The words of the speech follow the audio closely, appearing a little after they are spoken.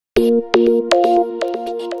Hair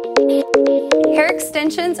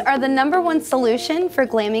extensions are the #1 solution for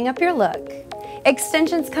glamming up your look.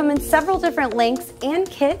 Extensions come in several different lengths and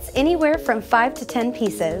kits, anywhere from 5 to 10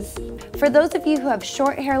 pieces. For those of you who have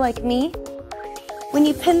short hair like me, when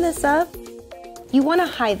you pin this up, you want to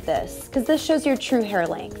hide this because this shows your true hair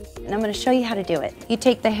length. And I'm going to show you how to do it. You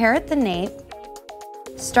take the hair at the nape,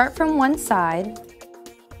 start from one side,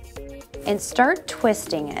 and start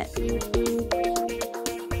twisting it.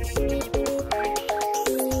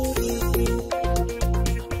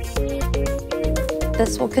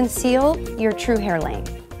 This will conceal your true hair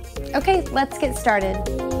length. Okay, let's get started.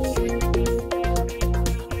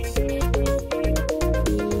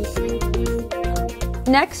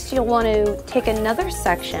 Next, you'll want to take another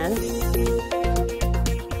section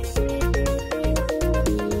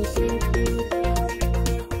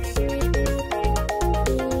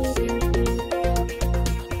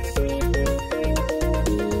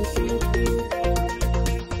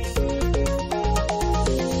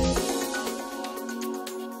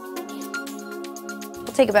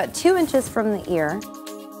take about 2 inches from the ear,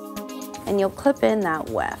 and you'll clip in that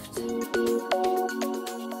weft.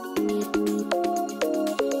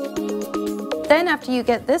 Then after you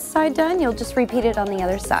get this side done, you'll just repeat it on the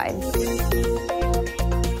other side.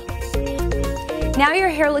 Now your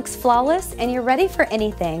hair looks flawless and you're ready for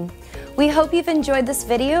anything. We hope you've enjoyed this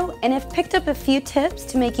video and have picked up a few tips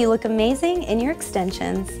to make you look amazing in your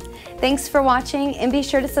extensions. Thanks for watching, and be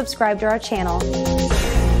sure to subscribe to our channel.